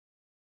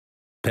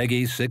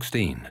Peggy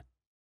 16.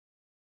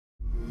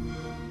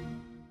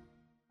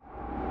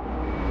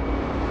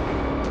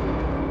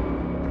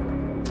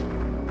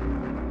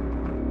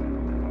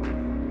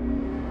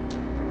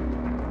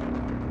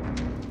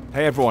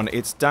 Hey everyone,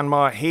 it's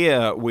Danmar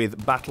here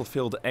with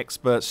Battlefield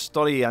expert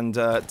Stodeh, and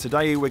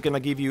today we're going to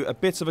give you a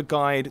bit of a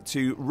guide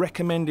to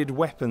recommended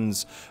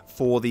weapons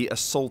for the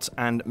Assault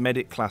and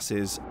Medic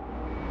classes.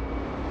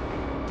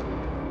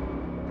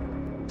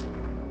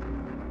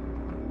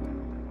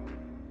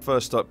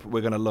 First up,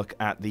 we're going to look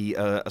at the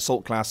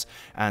Assault class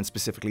and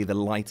specifically the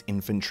Light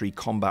Infantry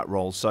combat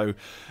role. So,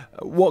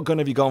 what gun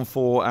have you gone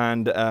for,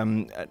 and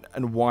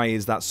why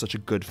is that such a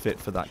good fit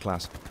for that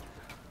class?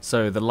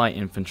 So the Light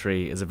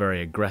Infantry is a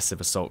very aggressive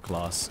assault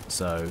class,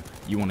 so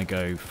you want to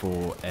go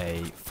for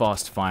a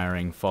fast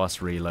firing,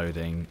 fast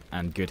reloading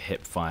and good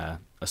hip fire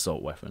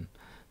assault weapon.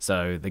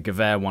 So the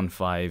Gewehr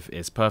 1.5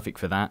 is perfect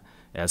for that.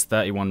 It has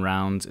 31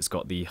 rounds, it's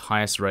got the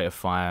highest rate of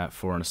fire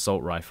for an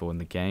assault rifle in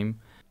the game.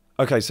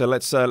 Okay, so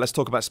let's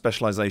talk about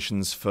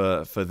specializations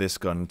for this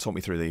gun. Talk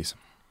me through these.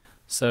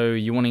 So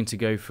you're wanting to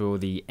go for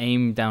the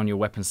aim down your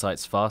weapon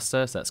sights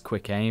faster, so that's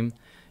quick aim.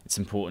 It's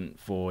important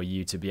for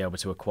you to be able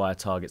to acquire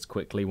targets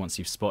quickly once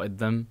you've spotted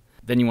them.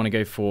 Then you want to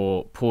go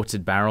for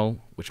ported barrel,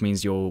 which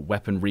means your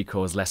weapon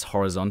recoils less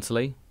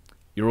horizontally.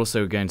 You're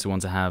also going to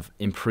want to have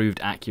improved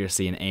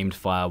accuracy in aimed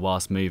fire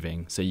whilst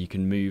moving, so you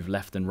can move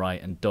left and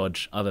right and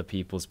dodge other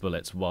people's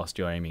bullets whilst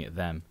you're aiming at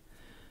them.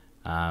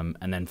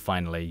 And then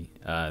finally,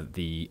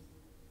 the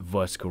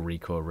vertical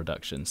recoil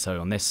reduction. So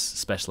on this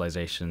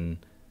specialization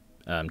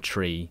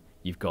tree,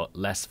 you've got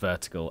less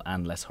vertical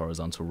and less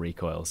horizontal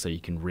recoil, so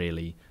you can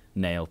really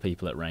nail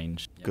people at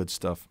range. Good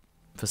stuff.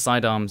 For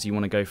sidearms, you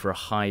want to go for a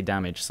high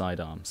damage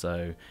sidearm.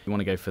 So you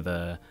want to go for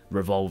the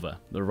revolver.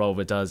 The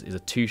revolver is a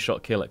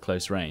 2-shot kill at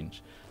close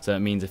range. So it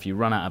means if you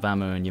run out of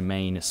ammo in your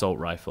main assault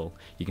rifle,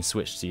 you can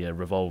switch to your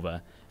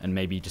revolver and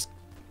maybe just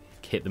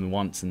hit them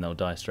once and they'll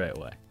die straight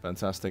away.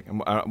 Fantastic. And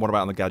what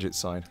about on the gadget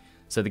side?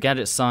 So the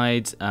gadget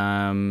side,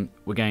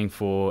 we're going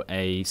for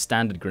a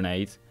standard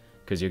grenade,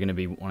 because you're going to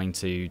be wanting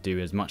to do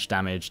as much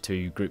damage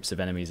to groups of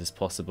enemies as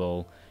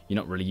possible. You're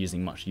not really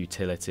using much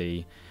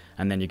utility.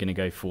 And then you're going to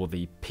go for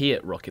the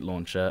Piat rocket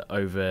launcher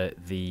over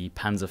the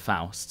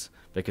Panzerfaust,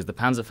 because the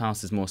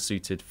Panzerfaust is more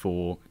suited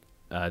for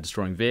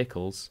destroying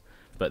vehicles,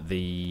 but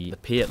the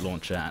Piat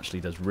launcher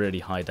actually does really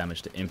high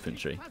damage to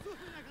infantry.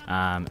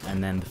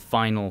 And then the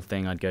final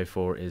thing I'd go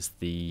for is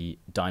the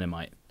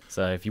dynamite.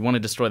 So if you want to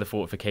destroy the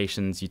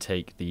fortifications, you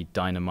take the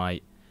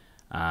dynamite.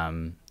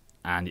 And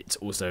it's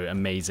also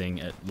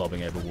amazing at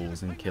lobbing over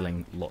walls and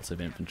killing lots of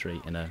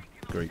infantry in a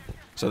group.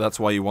 So that's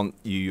why you want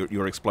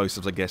your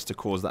explosives, I guess, to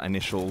cause that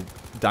initial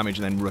damage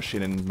and then rush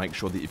in and make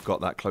sure that you've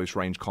got that close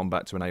range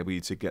combat to enable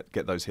you to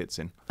get those hits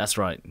in. That's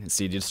right.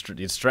 So you're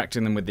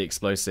distracting them with the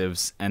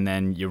explosives and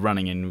then you're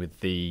running in with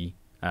the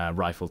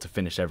rifle to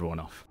finish everyone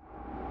off.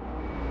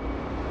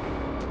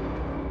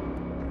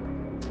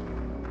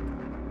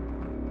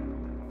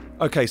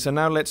 Okay, so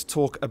now let's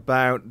talk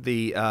about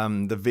the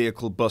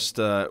vehicle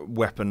buster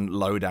weapon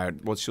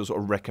loadout. What's your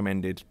sort of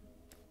recommended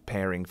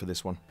pairing for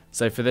this one?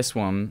 So for this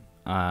one,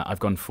 I've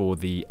gone for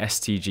the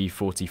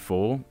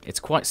STG-44. It's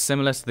quite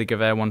similar to the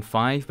Gewehr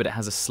 1.5, but it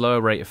has a slower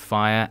rate of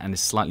fire and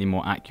is slightly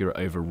more accurate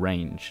over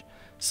range.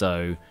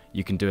 So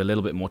you can do a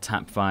little bit more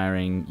tap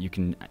firing. You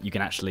can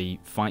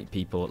actually fight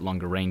people at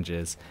longer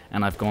ranges.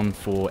 And I've gone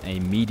for a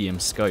medium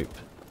scope.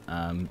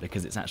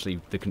 Because it's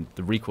actually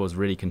the recoil is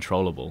really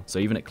controllable, so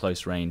even at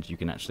close range you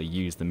can actually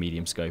use the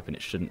medium scope and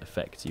it shouldn't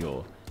affect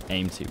your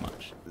aim too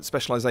much.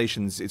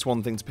 Specializations, it's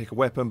one thing to pick a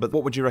weapon, but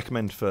what would you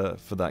recommend for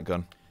that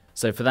gun?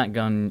 So for that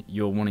gun,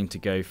 you're wanting to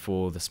go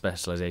for the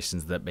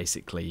specializations that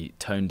basically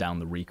tone down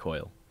the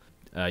recoil.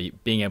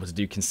 Being able to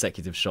do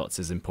consecutive shots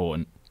is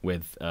important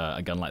with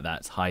a gun like that.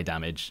 It's high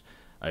damage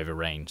over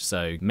range,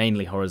 so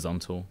mainly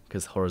horizontal,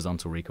 because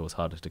horizontal recoil is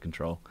harder to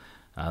control.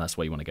 That's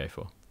what you want to go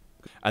for.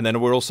 And then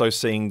we're also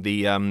seeing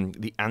the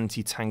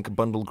anti-tank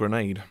bundle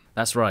grenade.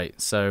 That's right.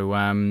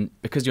 So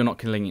because you're not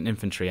killing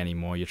infantry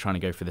anymore, you're trying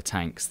to go for the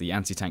tanks. The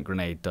anti-tank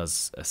grenade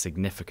does a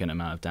significant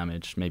amount of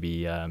damage,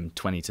 maybe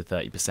 20 to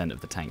 30%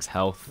 of the tank's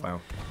health.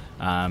 Wow.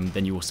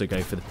 Then you also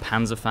go for the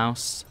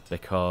Panzerfaust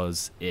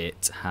because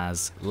it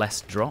has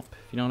less drop,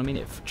 if you know what I mean.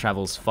 It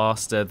travels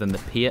faster than the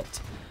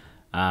Piat,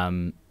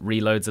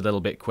 reloads a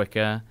little bit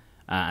quicker,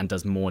 and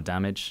does more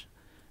damage.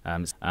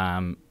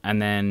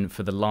 And then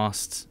for the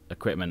last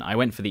equipment, I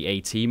went for the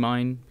AT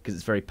mine because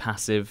it's very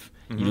passive.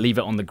 You leave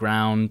it on the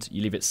ground,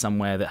 you leave it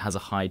somewhere that has a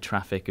high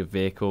traffic of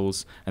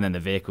vehicles, and then the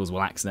vehicles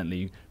will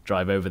accidentally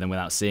drive over them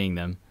without seeing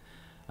them.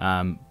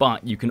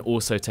 But you can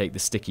also take the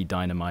sticky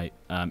dynamite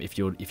if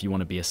you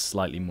want to be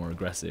slightly more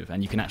aggressive,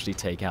 and you can actually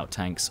take out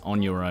tanks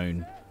on your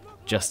own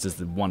just as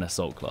the one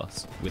assault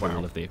class with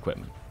all of the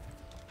equipment.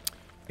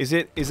 Is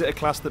it a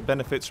class that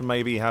benefits from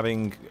maybe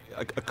having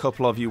a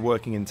couple of you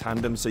working in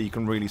tandem, so you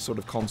can really sort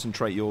of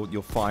concentrate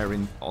your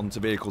firing onto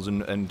vehicles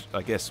and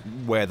I guess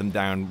wear them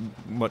down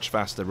much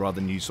faster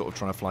rather than you sort of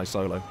trying to fly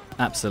solo?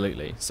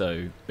 Absolutely.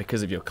 So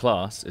because of your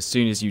class, as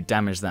soon as you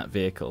damage that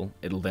vehicle,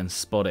 it'll then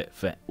spot it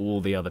for all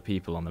the other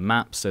people on the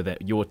map, so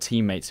that your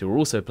teammates who are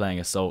also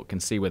playing Assault can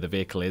see where the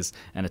vehicle is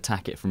and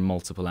attack it from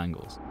multiple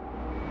angles.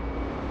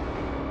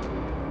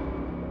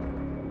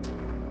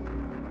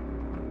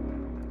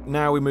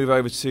 Now we move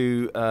over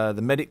to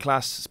the medic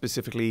class,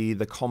 specifically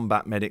the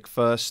combat medic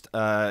first.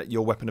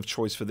 Your weapon of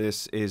choice for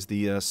this is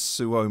the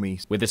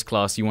Suomi. With this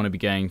class, you want to be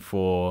going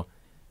for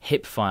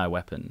hip-fire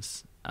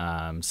weapons.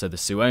 So the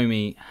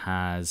Suomi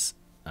has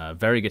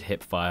very good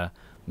hip-fire,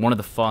 one of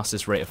the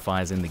fastest rate of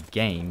fires in the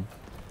game.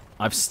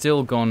 I've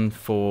still gone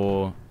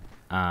for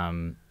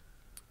aiming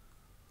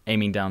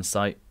down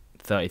sight,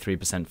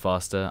 33%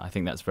 faster. I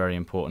think that's very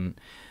important.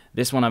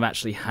 This one I've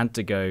actually had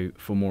to go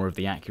for more of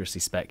the accuracy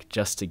spec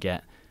just to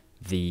get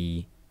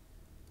the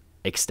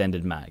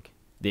extended mag.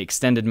 The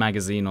extended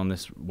magazine on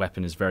this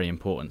weapon is very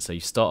important. So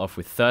you start off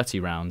with 30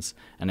 rounds,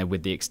 and then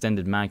with the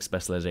extended mag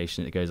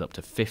specialization, it goes up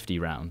to 50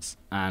 rounds.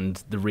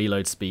 And the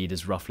reload speed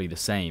is roughly the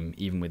same,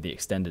 even with the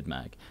extended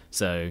mag.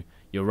 So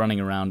you're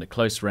running around at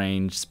close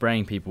range,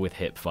 spraying people with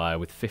hip fire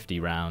with 50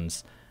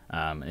 rounds,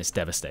 and it's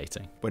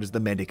devastating. Where does the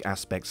medic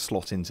aspect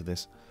slot into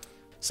this?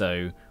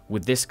 So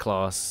with this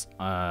class,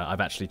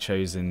 I've actually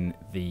chosen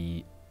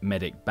the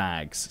medic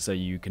bags, so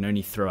you can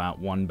only throw out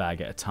one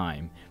bag at a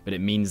time, but it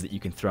means that you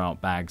can throw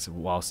out bags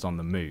whilst on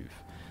the move.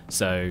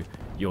 So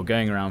you're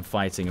going around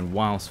fighting, and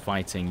whilst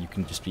fighting you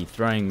can just be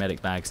throwing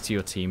medic bags to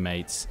your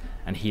teammates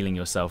and healing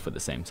yourself at the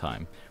same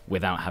time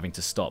without having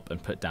to stop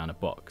and put down a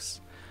box.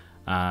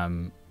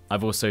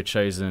 I've also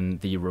chosen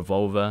the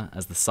revolver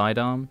as the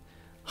sidearm.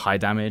 High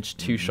damage,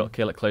 2-shot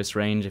kill at close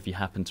range if you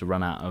happen to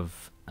run out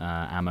of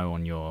ammo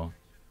on your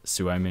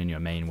Suomi and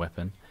your main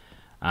weapon.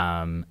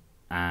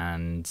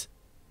 And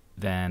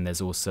then there's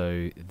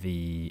also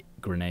the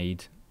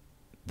grenade,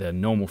 the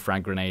normal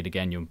frag grenade.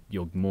 Again,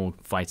 you're more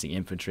fighting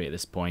infantry at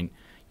this point.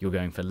 You're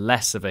going for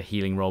less of a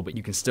healing role, but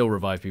you can still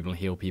revive people and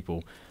heal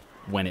people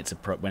when it's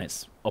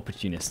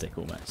opportunistic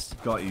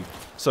almost. Got you.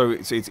 So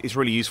it's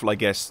really useful, I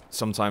guess,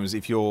 sometimes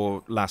if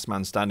you're last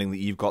man standing, that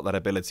you've got that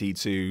ability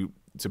to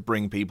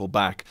bring people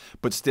back,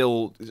 but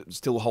still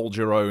hold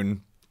your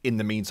own in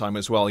the meantime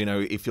as well, you know,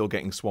 if you're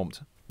getting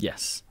swamped.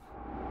 Yes.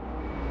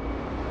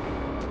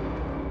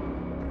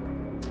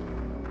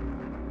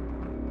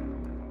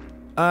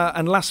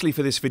 And lastly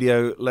for this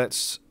video,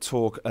 let's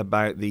talk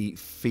about the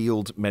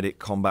field medic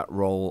combat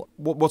role.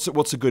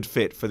 What's a good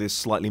fit for this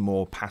slightly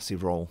more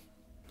passive role?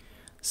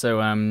 So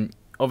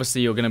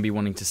obviously you're going to be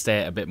wanting to stay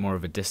at a bit more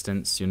of a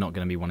distance. You're not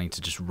going to be wanting to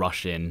just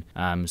rush in.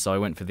 So I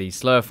went for the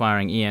slower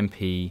firing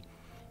EMP.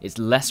 It's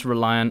less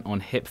reliant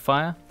on hip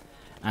fire,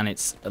 and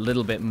it's a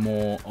little bit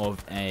more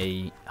of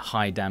a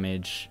high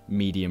damage,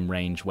 medium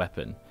range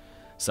weapon.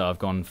 So I've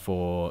gone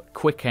for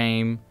quick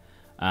aim,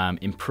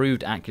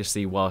 improved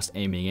accuracy whilst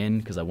aiming in,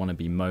 because I want to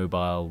be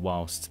mobile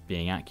whilst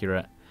being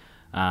accurate.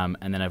 And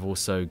then I've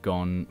also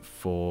gone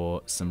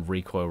for some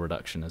recoil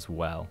reduction as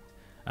well.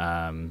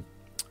 I'm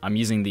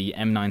using the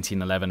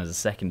M1911 as a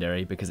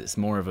secondary because it's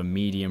more of a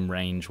medium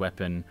range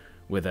weapon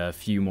with a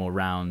few more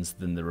rounds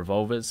than the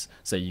revolvers,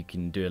 so you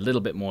can do a little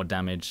bit more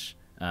damage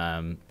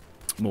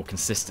more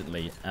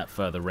consistently at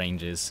further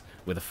ranges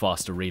with a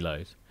faster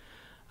reload.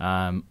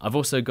 I've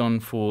also gone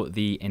for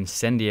the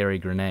incendiary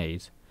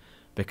grenade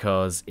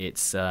because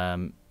it's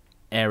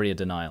area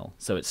denial,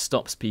 so it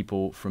stops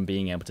people from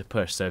being able to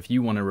push. So if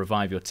you want to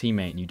revive your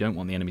teammate and you don't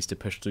want the enemies to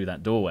push through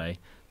that doorway,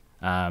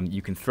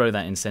 you can throw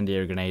that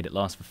incendiary grenade. It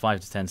lasts for 5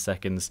 to 10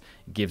 seconds,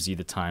 gives you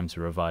the time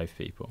to revive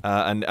people.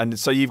 And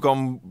so you've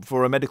gone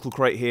for a medical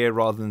crate here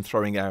rather than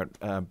throwing out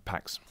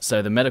packs.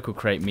 So the medical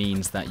crate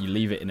means that you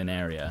leave it in an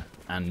area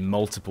and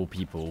multiple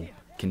people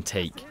can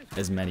take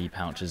as many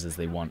pouches as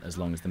they want as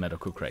long as the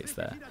medical crate's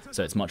there.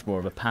 So it's much more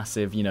of a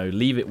passive, you know,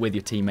 leave it with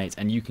your teammates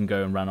and you can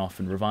go and run off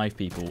and revive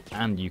people,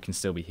 and you can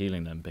still be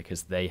healing them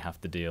because they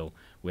have to deal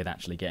with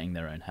actually getting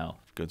their own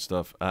health. Good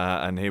stuff.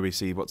 And here we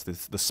see, what's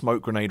this? The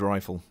smoke grenade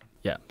rifle.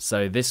 Yeah,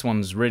 so this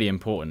one's really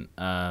important.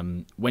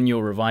 When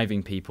you're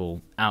reviving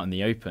people out in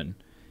the open,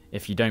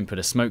 if you don't put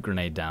a smoke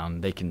grenade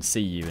down, they can see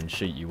you and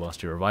shoot you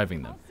whilst you're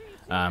reviving them.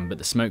 But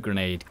the smoke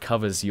grenade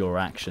covers your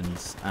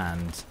actions,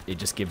 and it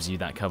just gives you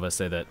that cover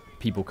so that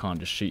people can't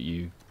just shoot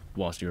you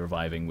whilst you're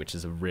reviving, which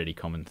is a really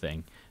common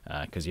thing,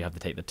 because you have to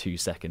take the 2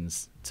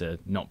 seconds to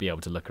not be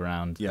able to look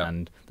around,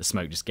 and the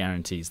smoke just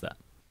guarantees that.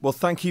 Well,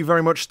 thank you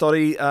very much,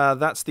 Stodeh.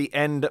 That's the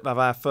end of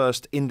our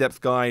first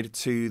in-depth guide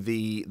to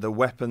the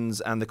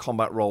weapons and the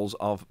combat roles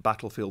of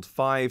Battlefield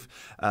 5.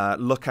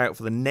 Look out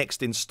for the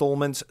next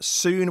installment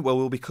soon, where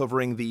we'll be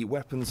covering the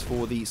weapons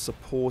for the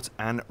support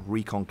and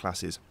recon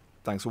classes.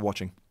 Thanks for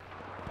watching.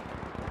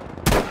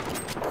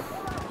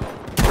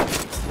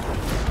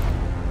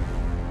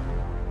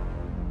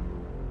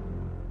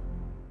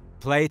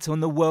 Play it on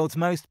the world's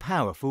most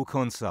powerful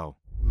console.